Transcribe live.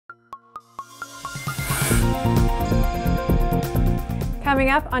Coming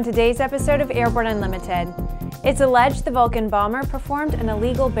up on today's episode of Airborne Unlimited, it's alleged the Vulcan bomber performed an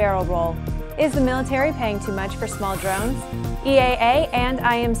illegal barrel roll. Is the military paying too much for small drones? EAA and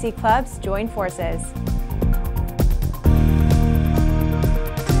IMC Clubs join forces.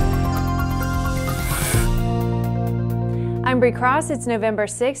 I'm Bree Cross. It's November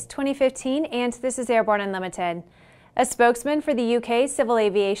 6, 2015, and this is Airborne Unlimited. A spokesman for the UK Civil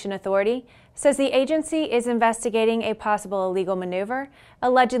Aviation Authority says the agency is investigating a possible illegal maneuver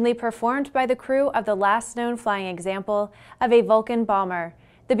allegedly performed by the crew of the last known flying example of a Vulcan bomber.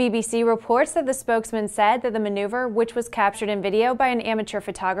 The BBC reports that the spokesman said that the maneuver, which was captured in video by an amateur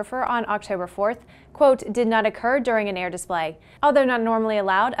photographer on October 4th, quote, did not occur during an air display. Although not normally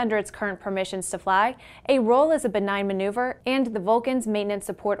allowed under its current permissions to fly, a roll is a benign maneuver, and the Vulcan's maintenance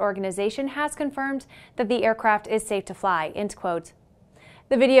support organization has confirmed that the aircraft is safe to fly, end quote.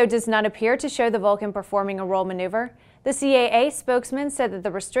 The video does not appear to show the Vulcan performing a roll maneuver. The CAA spokesman said that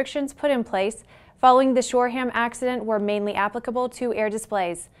the restrictions put in place following the Shoreham accident were mainly applicable to air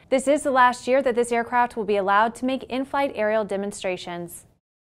displays. This is the last year that this aircraft will be allowed to make in-flight aerial demonstrations.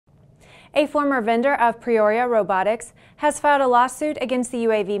 A former vendor of Prioria Robotics has filed a lawsuit against the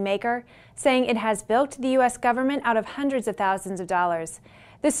UAV maker, saying it has bilked the U.S. government out of hundreds of thousands of dollars.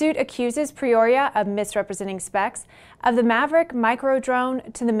 The suit accuses Prioria of misrepresenting specs of the Maveric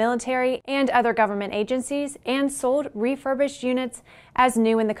microdrone to the military and other government agencies and sold refurbished units as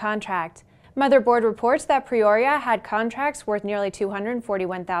new in the contract. Motherboard reports that Prioria had contracts worth nearly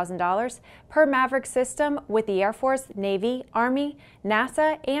 $241,000 per Maverick system with the Air Force, Navy, Army,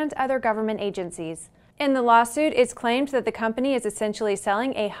 NASA, and other government agencies. In the lawsuit, it's claimed that the company is essentially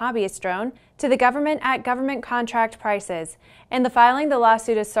selling a hobbyist drone to the government at government contract prices. In the filing, the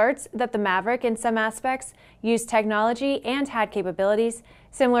lawsuit asserts that the Maverick, in some aspects, used technology and had capabilities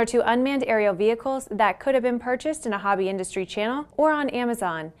similar to unmanned aerial vehicles that could have been purchased in a hobby industry channel or on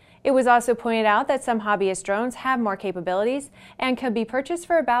Amazon. It was also pointed out that some hobbyist drones have more capabilities and could be purchased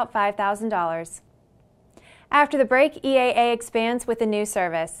for about $5,000. After the break, EAA expands with a new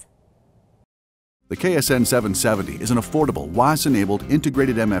service. The KSN 770 is an affordable, WAS-enabled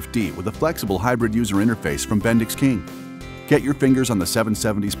integrated MFD with a flexible hybrid user interface from Bendix King. Get your fingers on the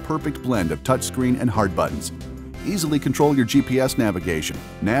 770's perfect blend of touchscreen and hard buttons. Easily control your GPS navigation,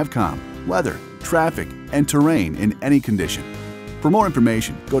 Navcom, weather, traffic, and terrain in any condition. For more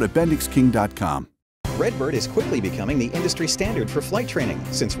information, go to bendixking.com. Redbird is quickly becoming the industry standard for flight training.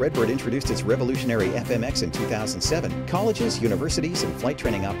 Since Redbird introduced its revolutionary FMX in 2007, colleges, universities, and flight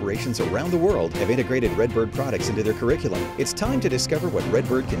training operations around the world have integrated Redbird products into their curriculum. It's time to discover what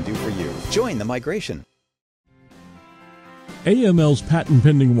Redbird can do for you. Join the migration. AML's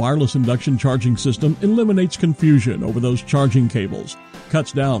patent-pending wireless induction charging system eliminates confusion over those charging cables,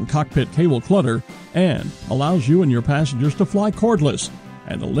 cuts down cockpit cable clutter, and allows you and your passengers to fly cordless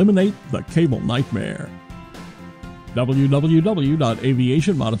and eliminate the cable nightmare.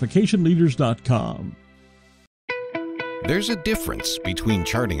 www.aviationmodificationleaders.com. There's a difference between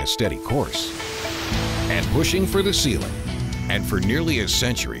charting a steady course and pushing for the ceiling. And for nearly a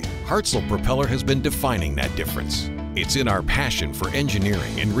century, Hartzell Propeller has been defining that difference. It's in our passion for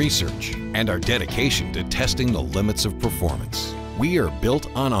engineering and research and our dedication to testing the limits of performance. We are built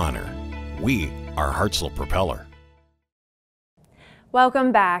on honor. We are Hartzell Propeller.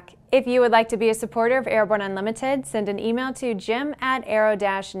 Welcome back. If you would like to be a supporter of Airborne Unlimited, send an email to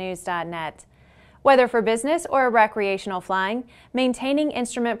jim@aero-news.net. Whether for business or recreational flying, maintaining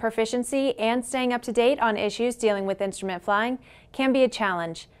instrument proficiency and staying up to date on issues dealing with instrument flying can be a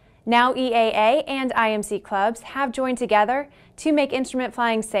challenge. Now EAA and IMC Clubs have joined together to make instrument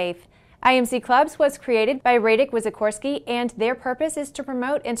flying safe. IMC Clubs was created by Radek Wysokorski, and their purpose is to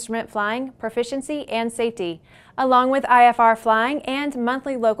promote instrument flying, proficiency, and safety. Along with IFR flying and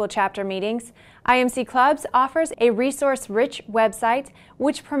monthly local chapter meetings, IMC Clubs offers a resource-rich website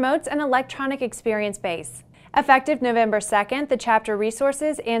which promotes an electronic experience base. Effective November 2nd, the chapter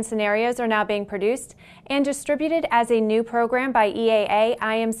resources and scenarios are now being produced and distributed as a new program by EAA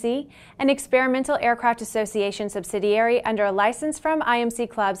IMC, an experimental aircraft association subsidiary under a license from IMC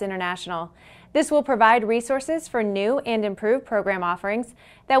Clubs International. This will provide resources for new and improved program offerings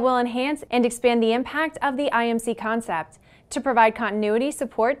that will enhance and expand the impact of the IMC concept. To provide continuity,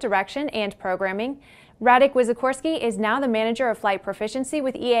 support, direction, and programming, Radek Wysokorski is now the manager of flight proficiency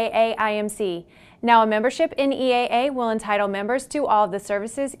with EAA IMC. Now a membership in EAA will entitle members to all of the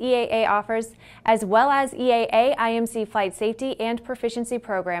services EAA offers, as well as EAA IMC flight safety and proficiency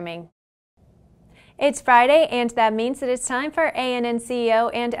programming. It's Friday, and that means that it's time for ANN CEO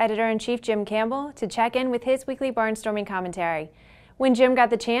and Editor-in-Chief Jim Campbell to check in with his weekly Barnstorming commentary. When Jim got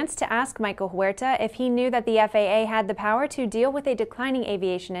the chance to ask Michael Huerta if he knew that the FAA had the power to deal with a declining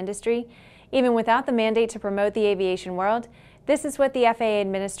aviation industry, even without the mandate to promote the aviation world, this is what the FAA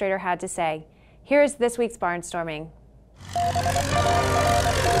administrator had to say. Here is this week's Barnstorming.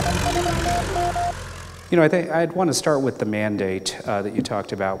 You know, I think I'd want to start with the mandate that you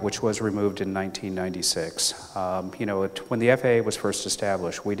talked about, which was removed in 1996. You know, when the FAA was first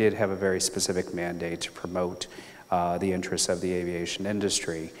established, we did have a very specific mandate to promote the interests of the aviation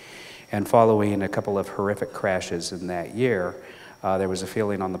industry. And following a couple of horrific crashes in that year, there was a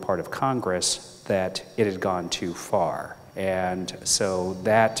feeling on the part of Congress that it had gone too far. And so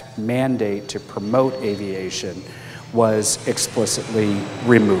that mandate to promote aviation was explicitly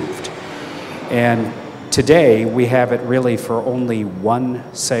removed. And today, we have it really for only one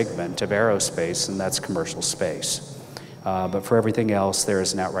segment of aerospace, and that's commercial space. But for everything else, there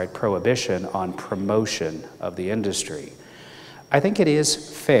is an outright prohibition on promotion of the industry. I think it is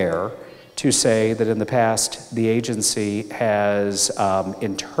fair to say that in the past, the agency has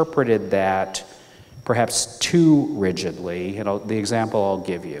interpreted that perhaps too rigidly. You know, the example I'll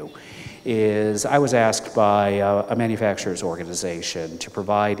give you is I was asked by a manufacturer's organization to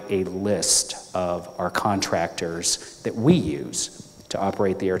provide a list of our contractors that we use to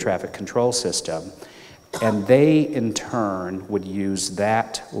operate the air traffic control system, and they in turn would use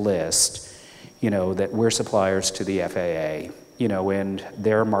that list, you know, that we're suppliers to the FAA, you know, in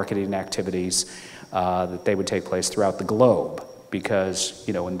their marketing activities that they would take place throughout the globe, because,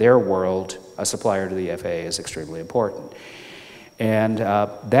 you know, in their world, a supplier to the FAA is extremely important. And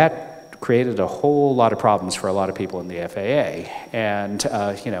that created a whole lot of problems for a lot of people in the FAA. And,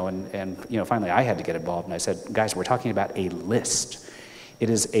 you know, finally I had to get involved, and I said, guys, we're talking about a list. It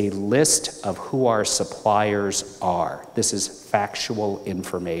is a list of who our suppliers are. This is factual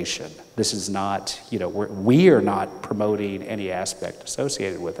information. This is not, you know, we are not promoting any aspect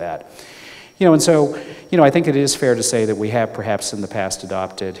associated with that. You know, and so, you know, I think it is fair to say that we have perhaps in the past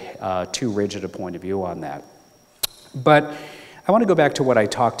adopted too rigid a point of view on that. But I want to go back to what I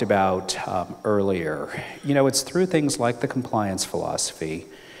talked about earlier. You know, it's through things like the compliance philosophy,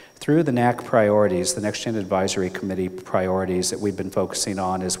 through the NAC priorities, the Next Gen Advisory Committee priorities that we've been focusing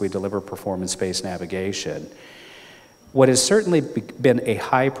on as we deliver performance-based navigation. What has certainly been a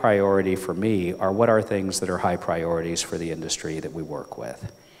high priority for me are what are things that are high priorities for the industry that we work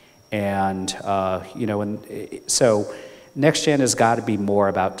with. And, you know, and so Next Gen has got to be more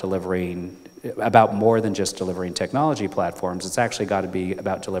about delivering, about more than just delivering technology platforms. It's actually got to be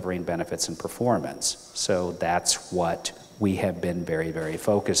about delivering benefits and performance. So that's what we have been very, very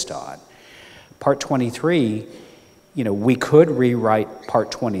focused on. Part 23, you know, we could rewrite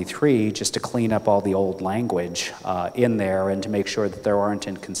Part 23 just to clean up all the old language in there and to make sure that there aren't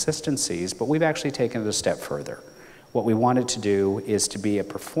inconsistencies, but we've actually taken it a step further. What we wanted to do is to be a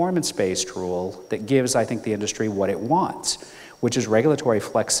performance-based rule that gives, I think, the industry what it wants, which is regulatory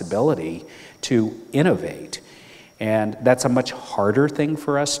flexibility to innovate. And that's a much harder thing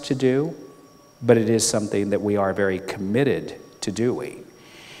for us to do, but it is something that we are very committed to doing.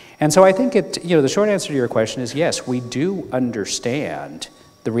 And so I think you know, the short answer to your question is yes, we do understand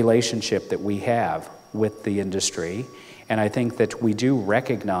the relationship that we have with the industry. And I think that we do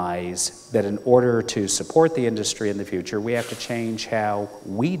recognize that in order to support the industry in the future, we have to change how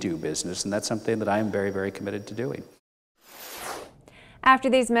we do business. And that's something that I am very, very committed to doing.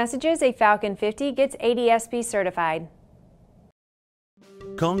 After these messages, a Falcon 50 gets ADS-B certified.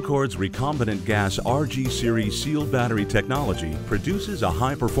 Concorde's recombinant gas RG series sealed battery technology produces a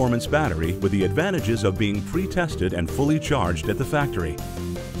high-performance battery with the advantages of being pre-tested and fully charged at the factory.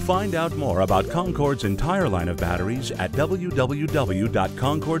 Find out more about Concorde's entire line of batteries at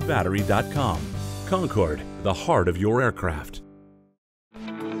www.concordebattery.com. Concorde, the heart of your aircraft.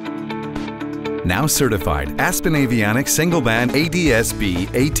 Now certified, Aspen Avionics single-band ADS-B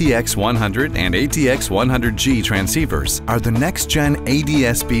ATX100 and ATX100G transceivers are the next-gen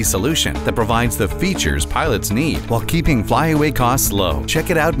ADS-B solution that provides the features pilots need while keeping flyaway costs low.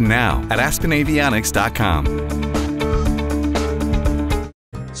 Check it out now at aspenavionics.com.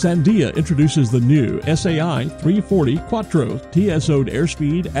 Sandia introduces the new SAI 340 Quattro TSO'd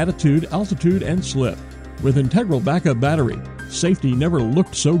airspeed, attitude, altitude, and slip. With integral backup battery, safety never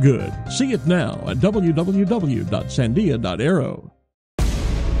looked so good. See it now at www.sandia.aero.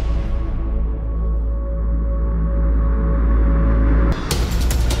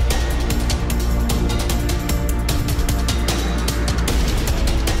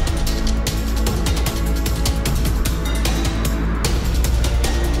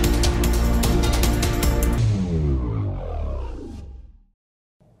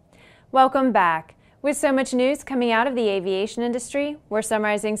 Welcome back. With so much news coming out of the aviation industry, we're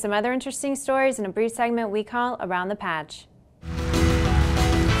summarizing some other interesting stories in a brief segment we call Around the Patch.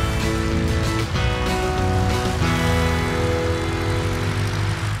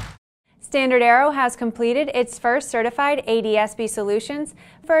 StandardAero has completed its first certified ADS-B solutions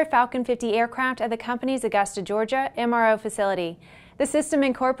for a Falcon 50 aircraft at the company's Augusta, Georgia MRO facility. The system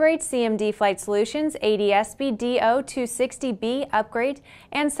incorporates CMD Flight Solutions ADS-B DO-260B upgrade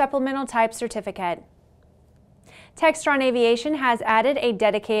and supplemental type certificate. Textron Aviation has added a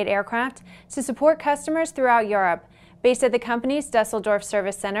dedicated aircraft to support customers throughout Europe. Based at the company's Dusseldorf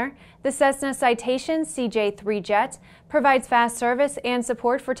Service Center, the Cessna Citation CJ3 jet provides fast service and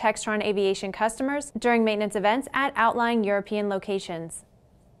support for Textron Aviation customers during maintenance events at outlying European locations.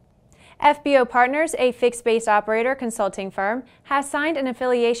 FBO Partners, a fixed-base operator consulting firm, has signed an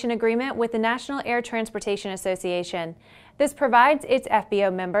affiliation agreement with the National Air Transportation Association. This provides its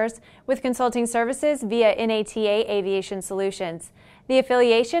FBO members with consulting services via NATA Aviation Solutions. The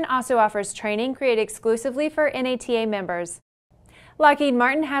affiliation also offers training created exclusively for NATA members. Lockheed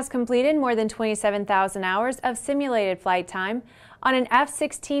Martin has completed more than 27,000 hours of simulated flight time on an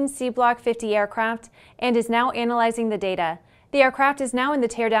F-16C Block 50 aircraft and is now analyzing the data. The aircraft is now in the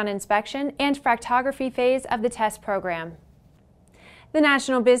teardown inspection and fractography phase of the test program. The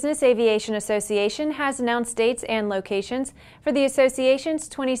National Business Aviation Association has announced dates and locations for the association's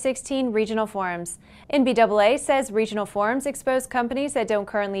 2016 regional forums. NBAA says regional forums expose companies that don't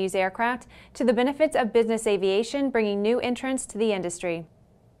currently use aircraft to the benefits of business aviation, bringing new entrants to the industry.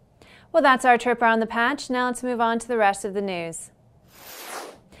 Well, that's our trip around the patch. Now let's move on to the rest of the news.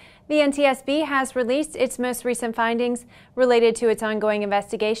 The NTSB has released its most recent findings related to its ongoing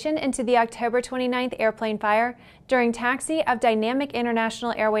investigation into the October 29th airplane fire during taxi of Dynamic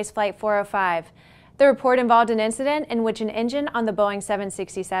International Airways Flight 405. The report involved an incident in which an engine on the Boeing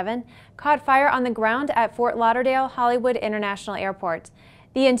 767 caught fire on the ground at Fort Lauderdale Hollywood International Airport.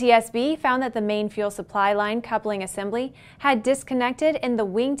 The NTSB found that the main fuel supply line coupling assembly had disconnected in the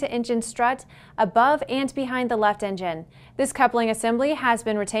wing-to-engine strut above and behind the left engine. This coupling assembly has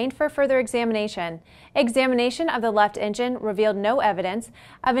been retained for further examination. Examination of the left engine revealed no evidence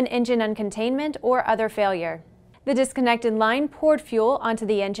of an engine uncontainment or other failure. The disconnected line poured fuel onto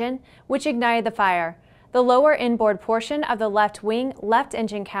the engine, which ignited the fire. The lower inboard portion of the left wing, left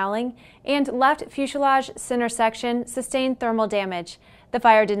engine cowling, and left fuselage center section sustained thermal damage. The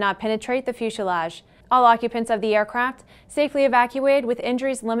fire did not penetrate the fuselage. All occupants of the aircraft safely evacuated with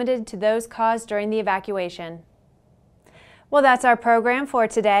injuries limited to those caused during the evacuation. Well, that's our program for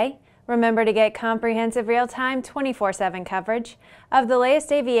today. Remember to get comprehensive real-time 24/7 coverage of the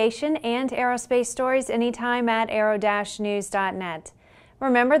latest aviation and aerospace stories anytime at aero-news.net.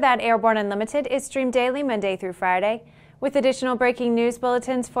 Remember that Airborne Unlimited is streamed daily Monday through Friday with additional breaking news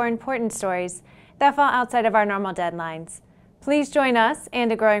bulletins for important stories that fall outside of our normal deadlines. Please join us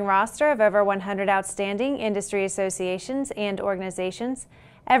and a growing roster of over 100 outstanding industry associations and organizations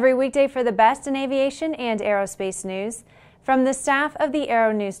every weekday for the best in aviation and aerospace news from the staff of the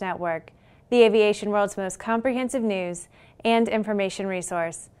Aero-News Network, the aviation world's most comprehensive news and information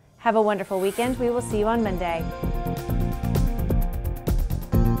resource. Have a wonderful weekend. We will see you on Monday.